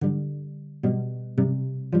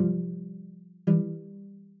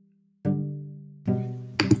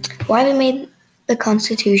why they made the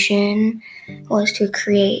Constitution was to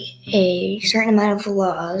create a certain amount of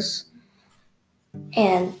laws,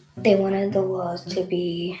 and they wanted the laws to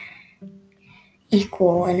be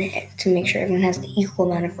equal and to make sure everyone has the equal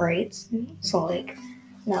amount of rights. So, like,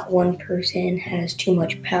 not one person has too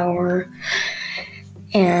much power.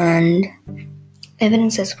 And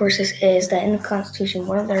evidence that supports this is that in the Constitution,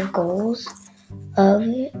 one of their goals of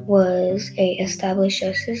it was a established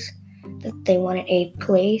justice, that they wanted a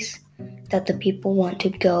place that the people want to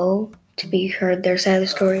go to be heard their side of the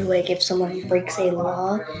story. Like if someone breaks a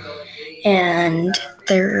law and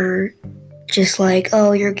they're just like,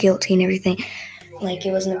 oh, you're guilty and everything. Like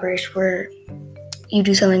it was in the British where you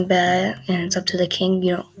do something bad and it's up to the king.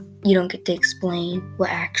 You don't get to explain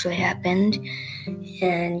what actually happened,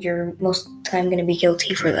 and you're most of the time going to be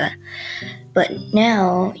guilty for that. But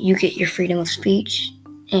now you get your freedom of speech,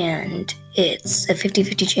 and it's a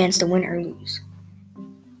 50-50 chance to win or lose.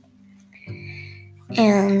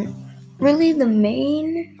 And really the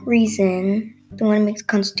main reason they want to make the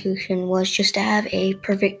Constitution was just to have a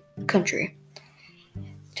perfect country.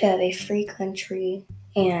 To have a free country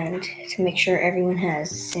and to make sure everyone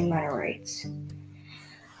has the same amount of rights.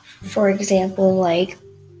 For example, like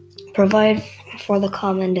provide for the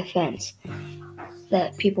common defense,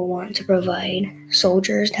 that people want to provide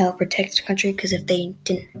soldiers to help protect the country, because if they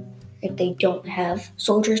don't have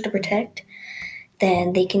soldiers to protect,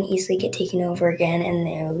 then they can easily get taken over again and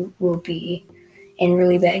they will be in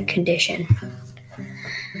really bad condition.